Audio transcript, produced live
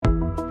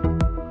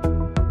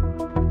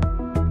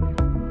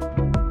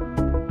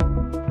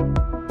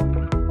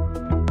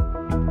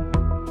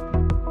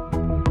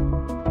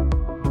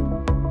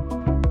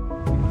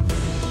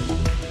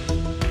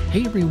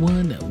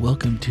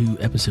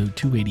episode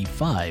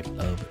 285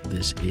 of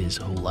This Is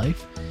Whole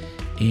Life.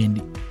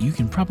 And you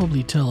can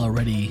probably tell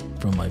already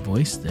from my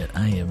voice that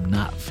I am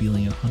not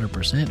feeling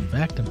 100%. In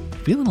fact, I'm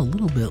feeling a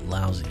little bit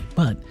lousy,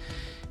 but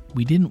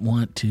we didn't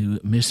want to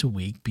miss a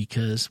week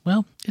because,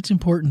 well, it's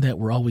important that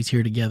we're always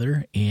here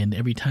together. And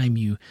every time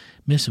you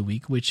miss a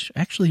week, which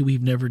actually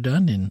we've never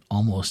done in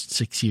almost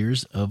 6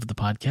 years of the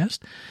podcast,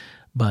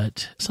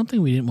 but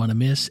something we didn't want to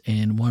miss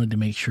and wanted to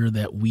make sure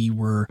that we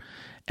were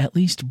at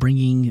least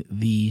bringing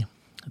the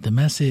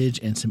message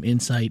and some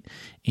insight,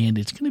 and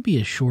it's going to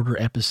be a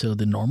shorter episode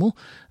than normal.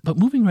 But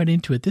moving right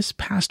into it, this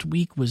past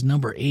week was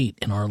number 8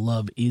 in our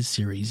Love Is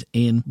series,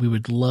 and we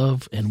would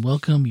love and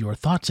welcome your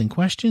thoughts and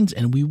questions,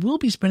 and we will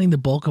be spending the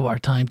bulk of our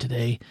time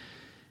today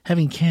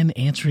having Ken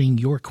answering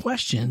your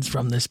questions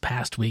from this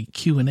past week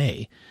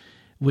Q&A,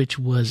 which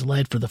was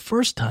led for the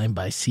first time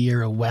by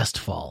Sierra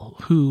Westfall,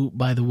 who,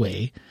 by the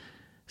way,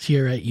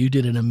 Sierra, you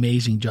did an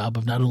amazing job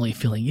of not only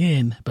filling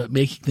in, but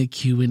making the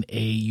Q&A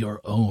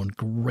your own.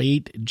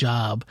 Great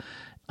job.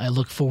 I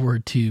look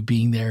forward to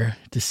being there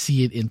to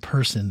see it in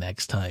person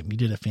next time. You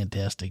did a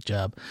fantastic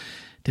job.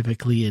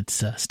 Typically,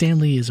 it's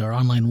Stanley is our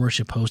online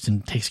worship host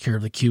and takes care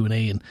of the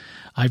Q&A, and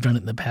I've done it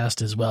in the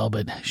past as well,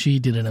 but she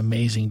did an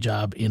amazing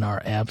job in our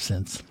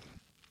absence.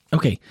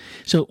 Okay,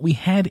 so we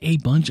had a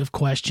bunch of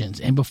questions,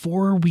 and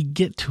before we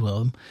get to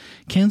them,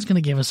 Ken's going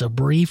to give us a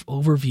brief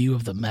overview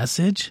of the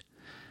message,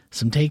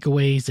 some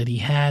takeaways that he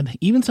had,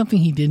 even something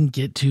he didn't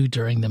get to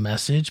during the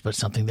message, but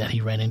something that he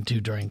ran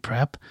into during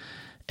prep.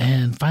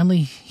 And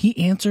finally, he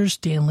answers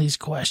Stanley's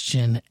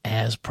question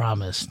as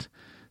promised.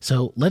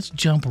 So let's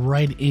jump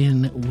right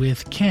in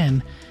with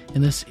Ken.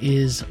 And this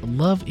is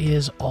Love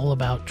Is All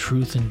About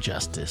Truth and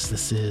Justice.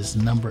 This is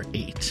number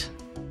 8.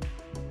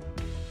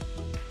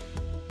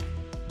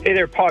 Hey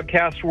there,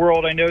 podcast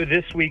world. I know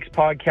this week's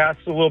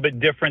podcast is a little bit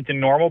different than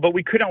normal, but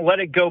we couldn't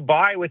let it go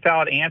by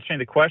without answering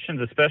the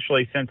questions,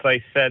 especially since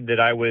I said that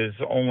I was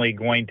only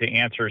going to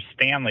answer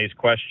Stanley's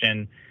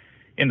question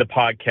in the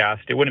podcast.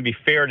 It wouldn't be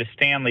fair to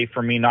Stanley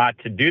for me not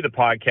to do the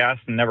podcast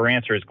and never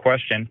answer his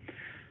question.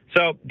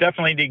 So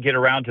definitely need to get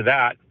around to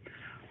that.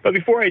 But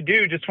before I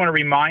do, just want to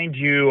remind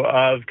you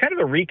of kind of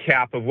a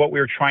recap of what we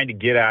were trying to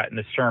get at in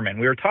the sermon.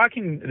 We were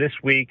talking this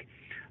week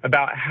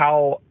about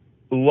how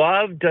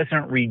love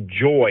doesn't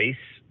rejoice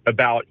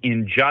about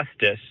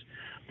injustice,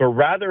 but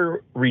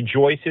rather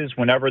rejoices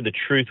whenever the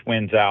truth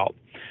wins out.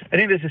 I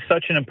think this is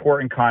such an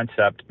important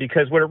concept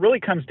because what it really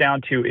comes down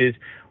to is,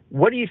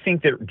 what do you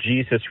think that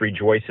Jesus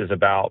rejoices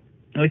about?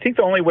 And I think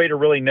the only way to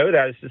really know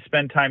that is to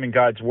spend time in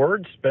God's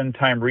Word, spend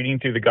time reading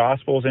through the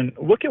Gospels, and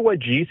look at what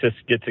Jesus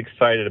gets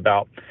excited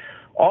about.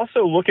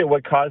 Also, look at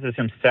what causes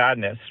him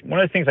sadness. One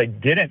of the things I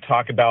didn't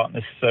talk about in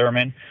this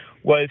sermon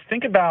was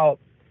think about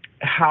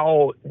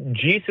how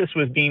Jesus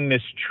was being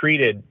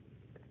mistreated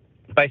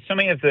by so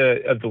many of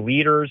the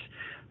leaders,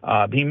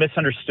 being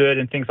misunderstood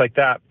and things like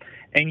that.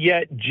 And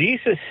yet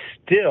Jesus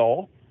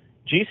still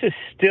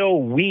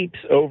weeps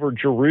over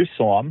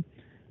Jerusalem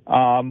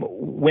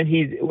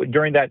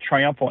during that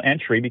triumphal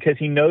entry, because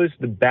he knows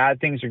the bad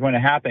things are going to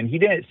happen. He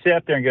didn't sit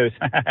up there and goes,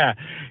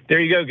 there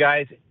you go,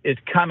 guys,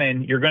 it's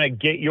coming. You're going to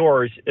get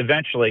yours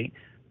eventually.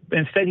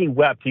 Instead, he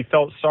wept. He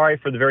felt sorry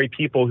for the very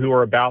people who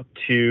are about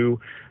to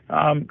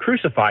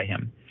crucify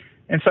him.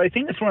 And so I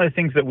think that's one of the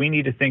things that we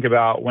need to think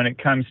about when it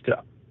comes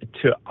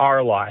to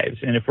our lives.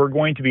 And if we're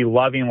going to be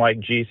loving like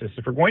Jesus,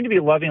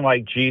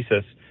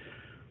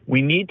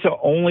 we need to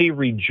only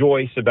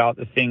rejoice about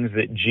the things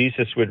that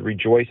Jesus would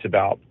rejoice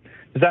about.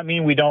 Does that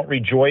mean we don't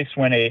rejoice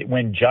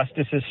when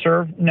justice is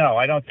served? No,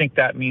 I don't think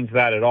that means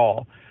that at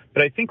all.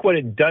 But I think what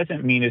it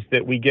doesn't mean is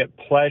that we get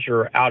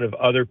pleasure out of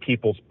other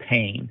people's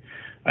pain.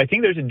 I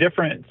think there's a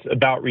difference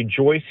about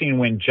rejoicing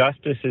when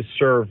justice is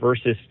served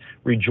versus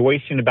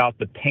rejoicing about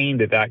the pain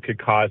that could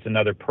cause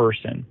another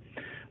person.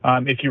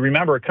 If you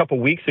remember a couple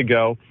weeks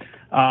ago,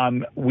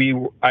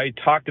 I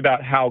talked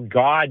about how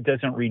God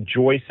doesn't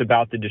rejoice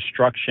about the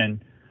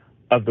destruction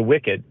of the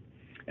wicked.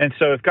 And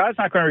so if God's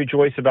not going to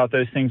rejoice about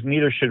those things,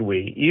 neither should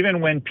we.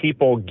 Even when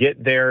people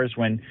get theirs,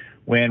 when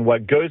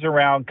what goes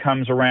around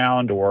comes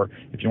around, or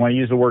if you want to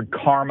use the word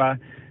karma,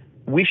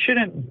 we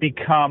shouldn't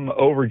become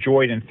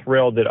overjoyed and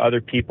thrilled that other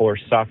people are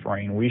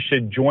suffering. We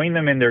should join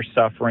them in their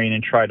suffering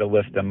and try to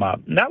lift them up.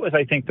 And that was,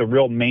 I think, the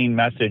real main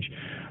message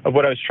of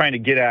what I was trying to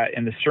get at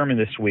in the sermon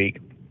this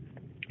week.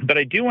 But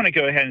I do want to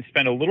go ahead and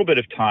spend a little bit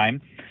of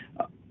time.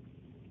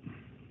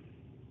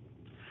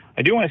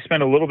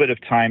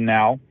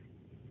 Now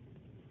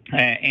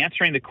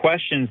answering the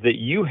questions that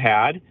you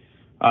had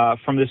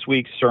from this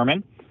week's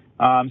sermon.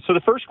 So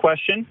the first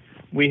question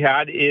we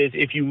had is,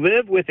 if you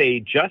live with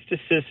a justice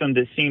system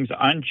that seems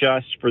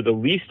unjust for the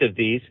least of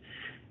these,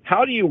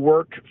 how do you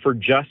work for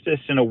justice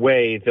in a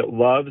way that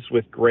loves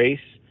with grace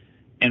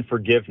and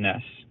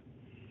forgiveness?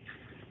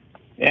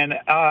 And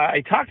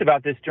I talked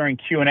about this during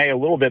Q&A a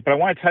little bit, but I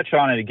want to touch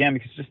on it again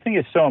because I just think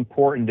it's so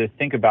important to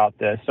think about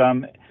this.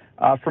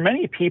 for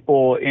many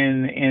people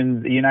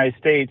in the United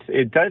States,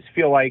 it does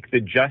feel like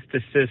the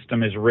justice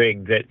system is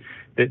rigged, that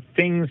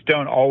things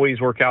don't always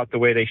work out the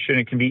way they should.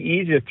 It can be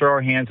easy to throw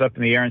our hands up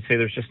in the air and say,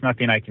 there's just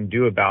nothing I can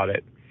do about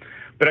it.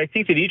 But I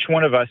think that each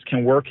one of us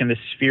can work in the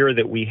sphere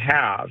that we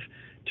have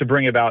to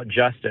bring about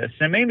justice.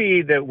 And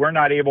maybe that we're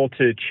not able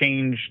to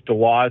change the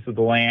laws of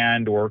the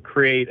land or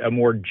create a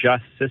more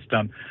just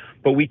system,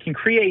 but we can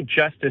create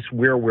justice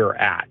where we're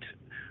at.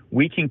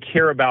 We can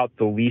care about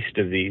the least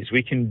of these.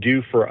 We can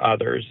do for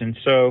others. And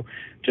so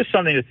just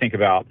something to think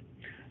about.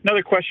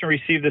 Another question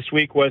received this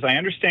week was, I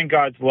understand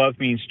God's love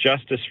means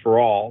justice for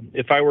all.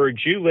 If I were a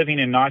Jew living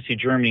in Nazi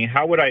Germany,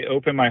 how would I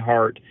open my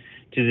heart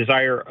to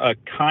desire a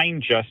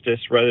kind justice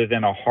rather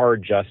than a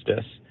hard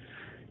justice?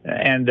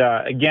 And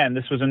again,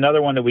 this was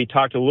another one that we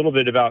talked a little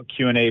bit about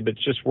Q&A, but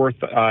it's just worth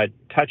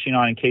touching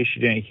on in case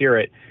you didn't hear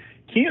it.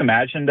 Can you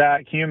imagine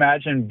that? Can you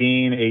imagine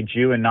being a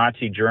Jew in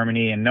Nazi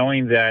Germany and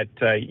knowing that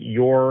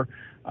you're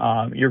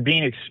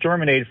being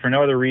exterminated for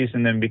no other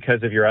reason than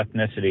because of your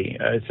ethnicity?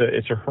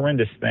 It's a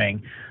horrendous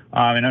thing,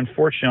 and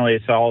unfortunately,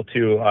 it's all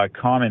too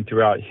common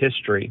throughout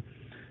history.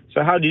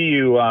 So how do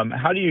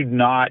you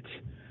not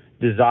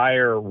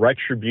desire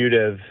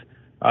retributive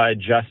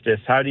justice?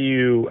 How do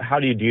you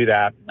do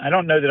that? I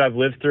don't know that I've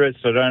lived through it,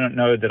 so I don't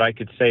know that I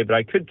could say, but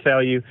I could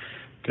tell you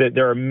that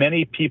there are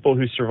many people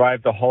who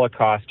survived the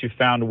Holocaust who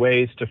found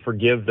ways to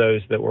forgive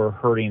those that were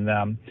hurting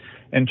them.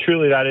 And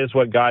truly, that is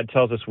what God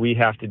tells us we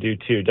have to do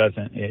too,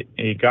 doesn't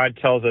it? God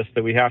tells us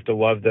that we have to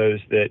love those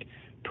that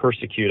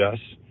persecute us.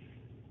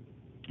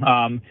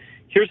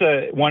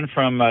 Here's one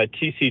from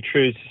T.C.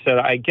 Truth, said,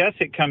 I guess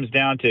it comes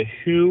down to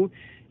who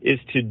is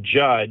to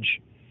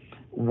judge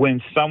when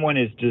someone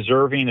is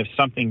deserving of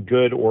something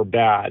good or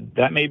bad.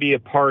 That may be a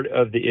part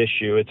of the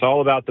issue. It's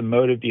all about the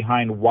motive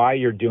behind why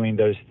you're doing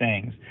those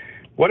things.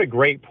 What a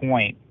great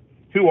point.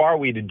 Who are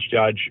we to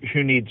judge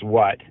who needs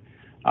what?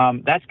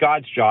 That's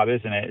God's job,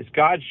 isn't it? It's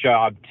God's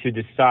job to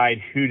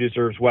decide who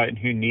deserves what and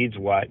who needs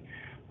what.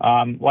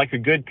 Like a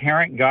good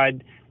parent,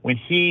 God, when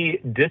he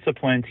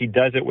disciplines, he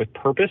does it with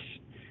purpose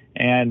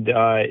and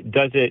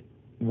does it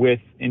with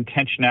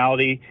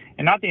intentionality,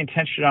 and not the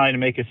intentionality to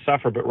make us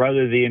suffer, but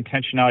rather the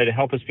intentionality to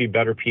help us be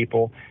better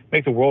people,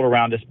 make the world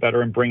around us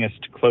better, and bring us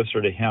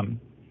closer to him.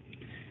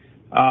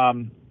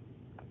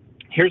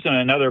 Here's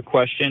another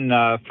question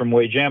from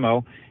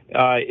Wayjamo.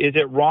 Is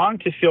it wrong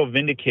to feel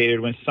vindicated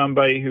when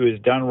somebody who has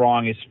done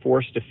wrong is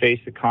forced to face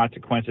the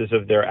consequences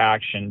of their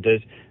action?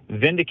 Does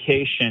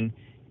vindication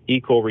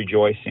equal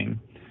rejoicing?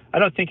 I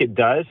don't think it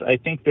does. I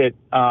think that,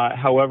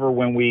 however,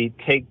 when we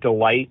take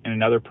delight in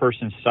another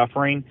person's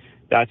suffering,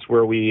 that's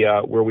where we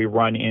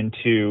run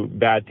into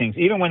bad things,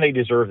 even when they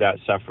deserve that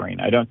suffering.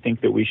 I don't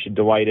think that we should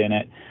delight in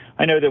it.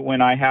 I know that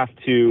when I have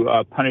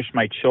to punish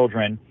my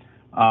children,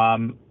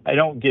 I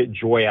don't get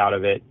joy out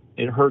of it.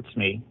 It hurts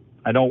me.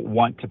 I don't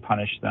want to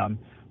punish them,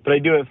 but I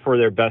do it for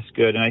their best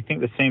good. And I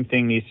think the same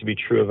thing needs to be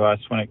true of us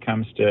when it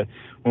comes to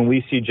when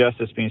we see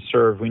justice being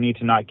served. We need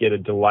to not get a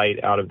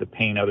delight out of the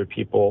pain other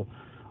people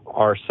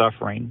are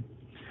suffering.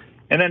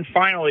 And then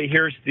finally,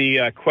 here's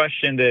the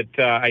question that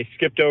I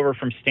skipped over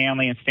from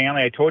Stanley. And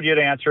Stanley, I told you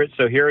to answer it,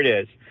 so here it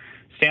is.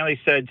 Stanley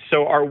said,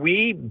 so are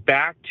we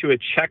back to a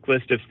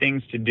checklist of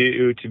things to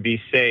do to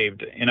be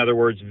saved? In other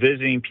words,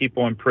 visiting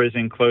people in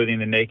prison, clothing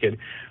the naked.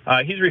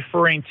 He's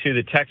referring to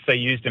the text I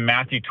used in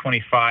Matthew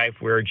 25,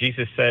 where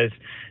Jesus says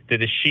that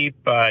the sheep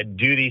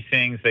do these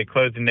things. They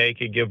clothe the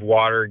naked, give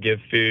water, give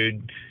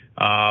food.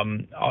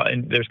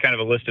 And there's kind of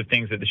a list of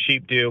things that the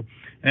sheep do.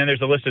 And then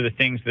there's a list of the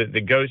things that the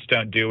goats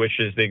don't do, which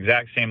is the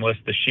exact same list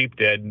the sheep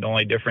did. The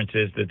only difference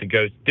is that the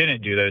goats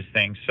didn't do those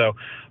things. So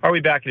are we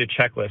back at a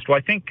checklist? Well,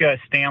 I think,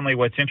 Stanley,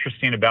 what's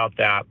interesting about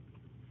that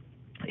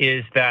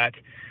is that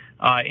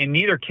in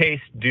neither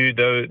case do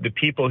the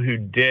people who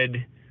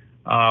did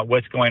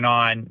what's going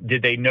on,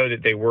 did they know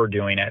that they were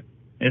doing it?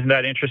 Isn't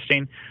that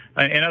interesting?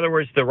 In other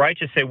words, the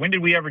righteous say, when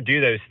did we ever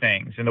do those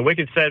things? And the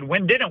wicked said,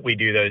 when didn't we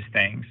do those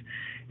things?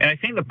 And I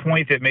think the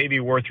point that may be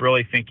worth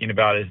really thinking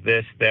about is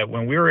this, that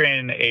when we're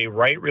in a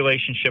right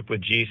relationship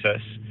with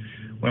Jesus,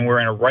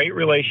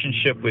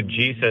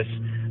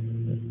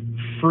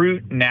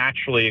 fruit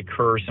naturally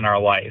occurs in our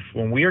life.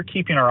 When we are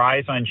keeping our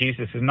eyes on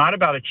Jesus, it's not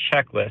about a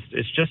checklist.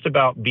 It's just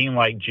about being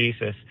like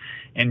Jesus.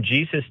 And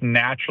Jesus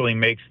naturally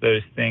makes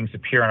those things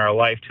appear in our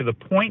life to the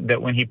point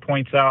that when he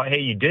points out,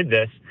 hey, you did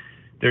this,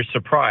 there's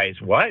surprise.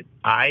 What?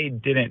 I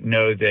didn't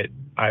know that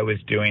I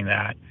was doing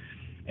that.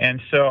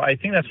 And so I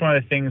think that's one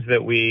of the things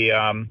that we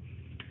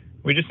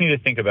just need to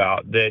think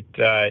about, that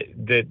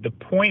the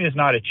point is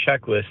not a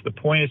checklist. The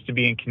point is to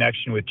be in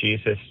connection with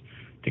Jesus,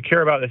 to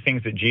care about the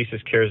things that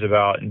Jesus cares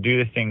about and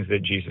do the things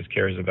that Jesus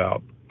cares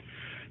about.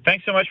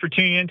 Thanks so much for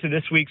tuning in to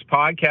this week's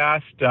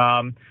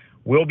podcast.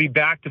 We'll be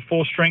back to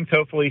full strength,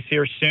 hopefully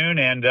here soon.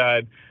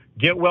 And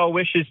get well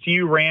wishes to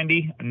you,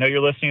 Randy. I know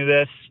you're listening to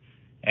this,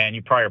 and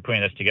you probably are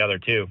putting this together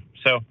too.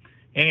 So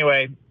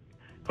anyway,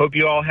 hope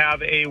you all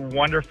have a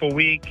wonderful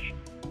week.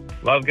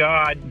 Love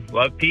God,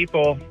 love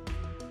people,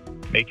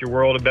 make your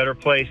world a better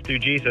place through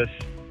Jesus.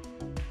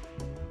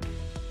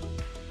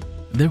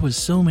 There was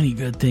so many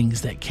good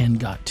things that Ken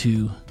got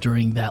to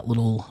during that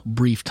little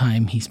brief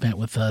time he spent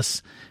with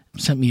us.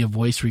 Sent me a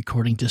voice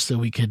recording just so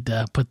we could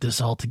put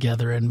this all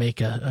together and make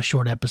a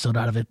short episode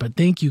out of it. But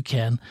thank you,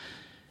 Ken,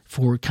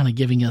 for kind of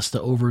giving us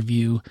the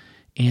overview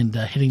and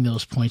hitting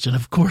those points. And,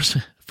 of course,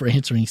 for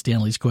answering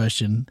Stanley's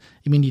question.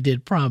 I mean, you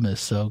did promise,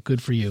 so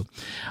good for you.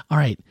 All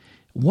right.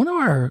 One of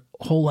our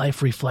whole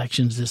life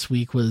reflections this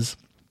week was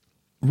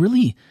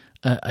really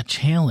a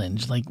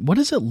challenge. Like, what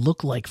does it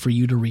look like for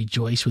you to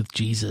rejoice with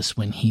Jesus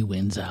when he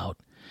wins out?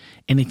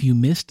 And if you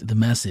missed the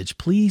message,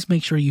 please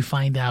make sure you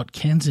find out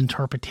Ken's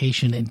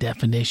interpretation and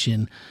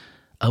definition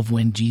of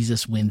when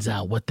Jesus wins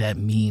out, what that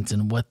means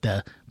and what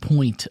the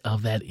point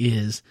of that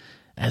is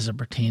as it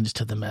pertains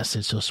to the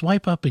message. So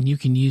swipe up and you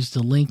can use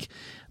the link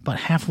about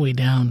halfway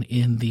down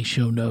in the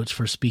show notes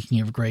for Speaking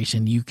of Grace,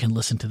 and you can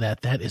listen to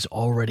that. That is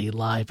already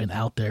live and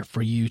out there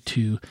for you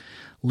to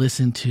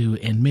listen to,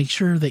 and make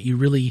sure that you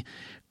really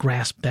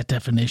grasp that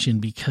definition,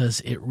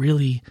 because it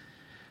really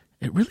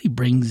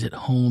brings it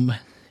home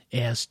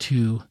as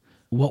to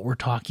what we're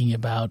talking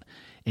about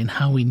and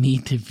how we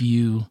need to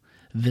view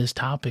this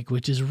topic,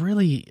 which is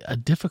really a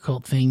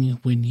difficult thing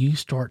when you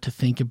start to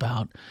think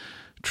about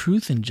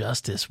truth and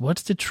justice.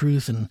 What's the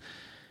truth? And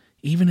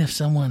even if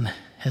someone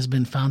has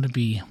been found to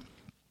be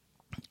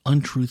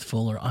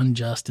untruthful or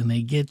unjust and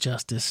they get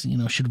justice,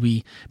 should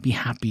we be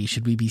happy?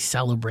 Should we be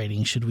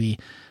celebrating? Should we,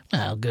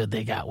 good,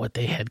 they got what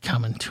they had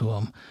coming to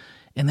them.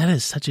 And that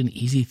is such an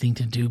easy thing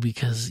to do,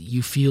 because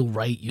you feel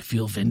right, you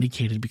feel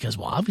vindicated, because,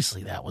 well,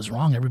 obviously that was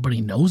wrong.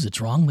 Everybody knows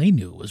it's wrong. They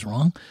knew it was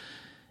wrong.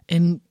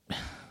 And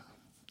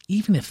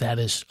even if that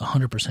is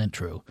 100%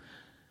 true,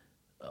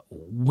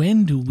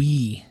 when do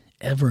we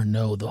ever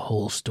know the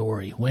whole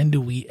story? When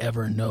do we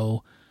ever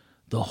know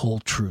the whole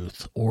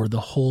truth or the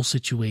whole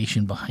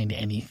situation behind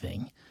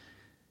anything?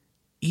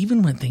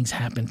 Even when things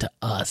happen to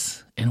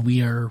us and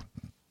we are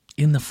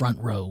in the front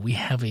row, we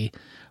have a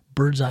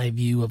bird's eye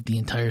view of the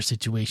entire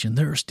situation,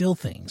 there are still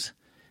things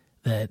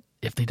that,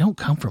 if they don't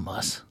come from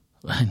us,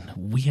 and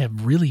we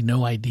have really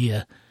no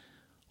idea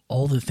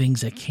all the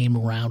things that came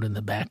around in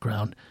the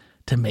background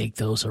to make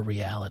those a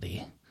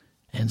reality.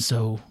 And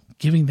so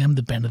giving them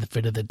the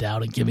benefit of the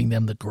doubt and giving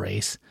them the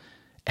grace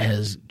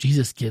as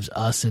Jesus gives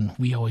us, and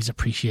we always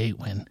appreciate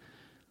when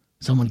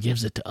someone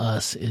gives it to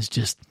us, is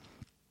just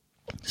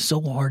so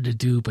hard to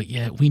do, but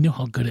yet we know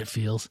how good it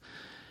feels.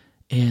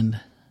 And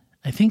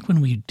I think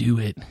when we do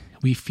it,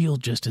 we feel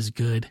just as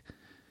good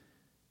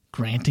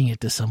granting it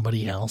to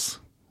somebody else.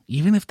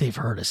 Even if they've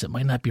hurt us, it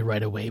might not be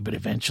right away, but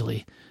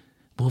eventually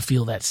we'll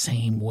feel that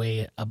same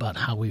way about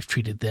how we've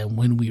treated them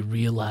when we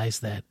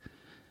realize that,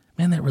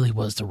 man, that really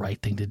was the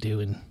right thing to do.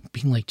 And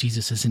being like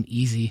Jesus isn't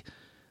easy,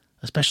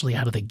 especially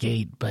out of the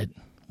gate, but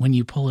when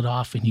you pull it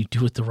off and you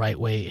do it the right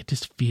way, it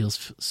just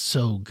feels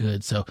so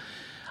good. So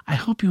I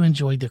hope you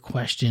enjoyed the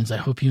questions. I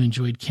hope you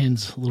enjoyed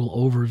Ken's little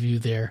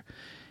overview there.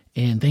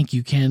 And thank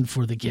you, Ken,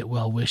 for the get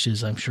well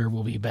wishes. I'm sure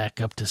we'll be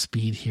back up to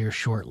speed here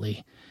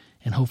shortly.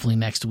 And hopefully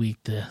next week,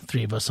 the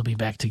three of us will be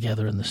back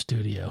together in the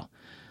studio.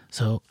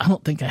 So I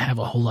don't think I have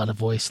a whole lot of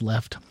voice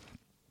left.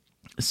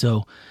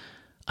 So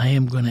I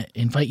am going to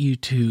invite you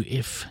to,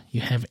 if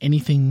you have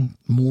anything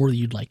more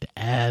you'd like to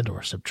add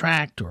or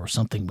subtract or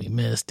something we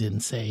missed, didn't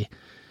say,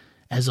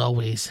 as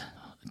always,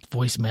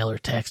 voicemail or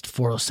text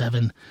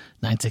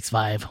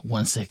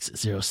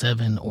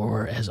 407-965-1607.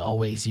 Or as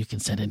always, you can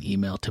send an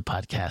email to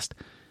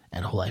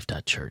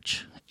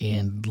podcast@wholelife.church,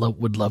 and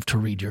would love to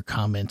read your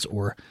comments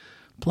or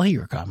play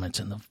your comments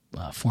in the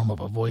form of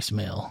a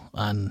voicemail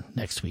on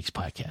next week's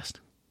podcast.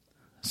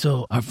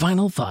 So our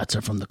final thoughts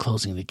are from the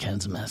closing to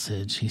Ken's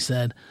message. He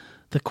said,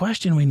 the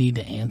question we need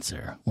to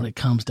answer when it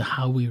comes to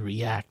how we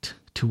react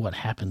to what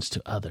happens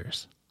to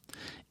others: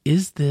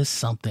 is this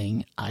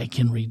something I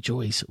can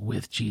rejoice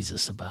with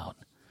Jesus about?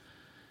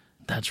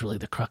 That's really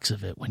the crux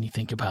of it. When you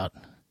think about,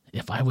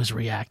 if I was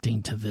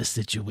reacting to this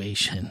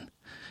situation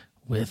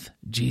with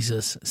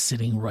Jesus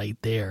sitting right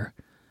there,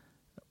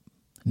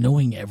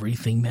 knowing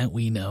everything that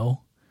we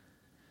know,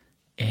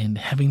 and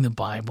having the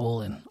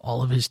Bible and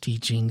all of his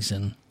teachings,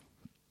 and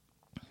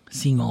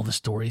seeing all the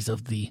stories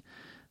of the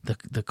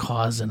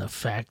cause and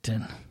effect,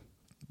 and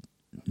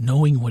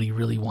knowing what he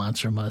really wants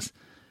from us,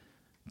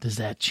 does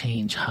that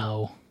change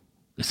how,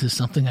 is this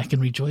something I can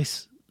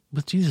rejoice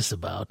with Jesus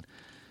about?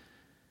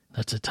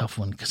 That's a tough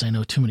one, because I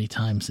know too many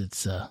times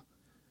it's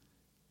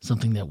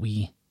something that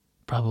we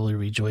probably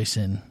rejoice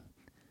in,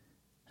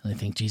 and I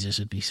think Jesus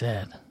would be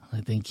sad. I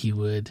think he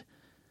would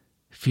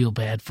feel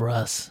bad for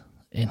us,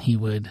 and he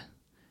would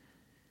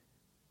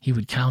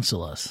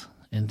counsel us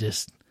and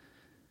just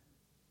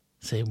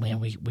say,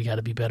 man, we got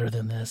to be better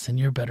than this, and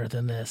you're better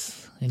than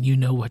this, and you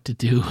know what to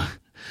do.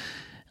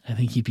 I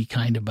think he'd be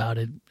kind about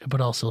it,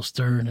 but also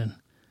stern. And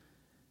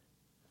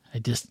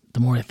the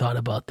more I thought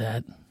about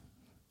that,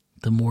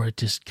 the more it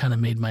just kind of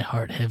made my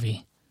heart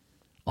heavy.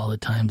 All the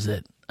times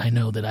that I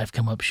know that I've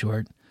come up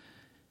short,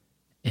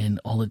 and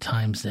all the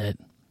times that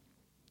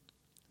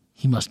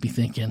he must be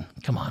thinking,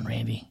 come on,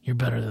 Randy, you're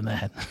better than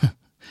that.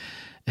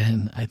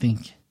 And I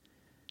think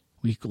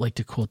we like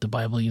to quote the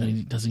Bible,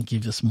 he doesn't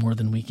give us more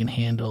than we can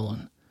handle.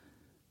 And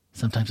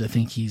sometimes I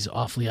think he's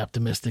awfully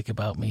optimistic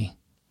about me.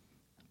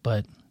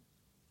 But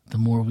the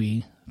more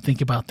we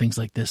think about things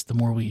like this, the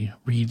more we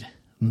read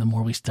and the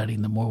more we study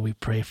and the more we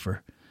pray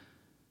for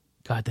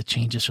God to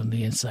change us from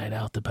the inside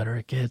out, the better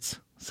it gets.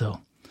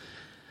 So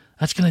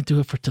that's going to do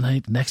it for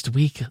tonight. Next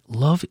week,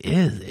 it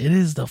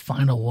is the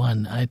final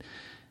one.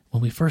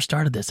 When we first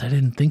started this, I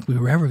didn't think we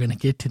were ever going to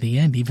get to the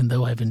end, even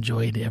though I've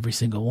enjoyed every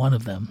single one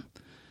of them.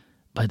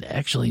 But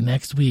actually,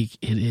 next week,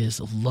 it is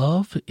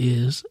love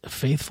is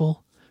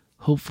faithful,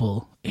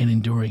 hopeful, and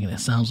enduring. And it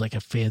sounds like a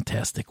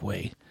fantastic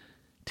way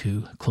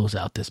to close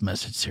out this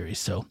message series.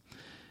 So,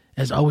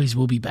 as always,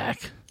 we'll be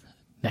back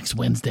next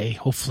Wednesday.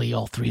 Hopefully,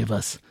 all three of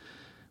us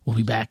will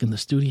be back in the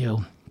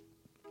studio.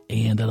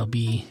 And that'll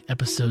be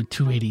episode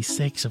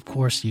 286. Of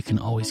course, you can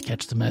always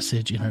catch the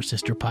message in our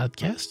sister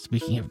podcast,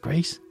 Speaking of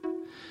Grace.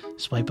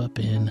 Swipe up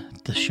in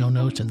the show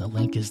notes, and the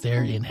link is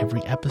there in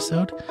every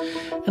episode.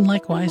 And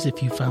likewise,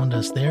 if you found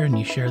us there and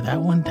you share that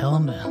one, tell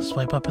them to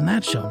swipe up in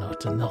that show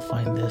notes, and they'll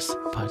find this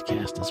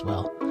podcast as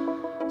well.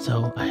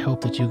 So I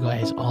hope that you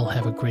guys all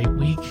have a great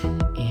week,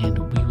 and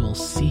we will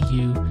see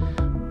you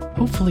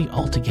hopefully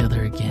all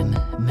together again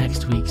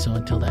next week. So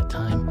until that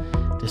time,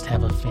 just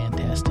have a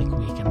fantastic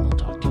week.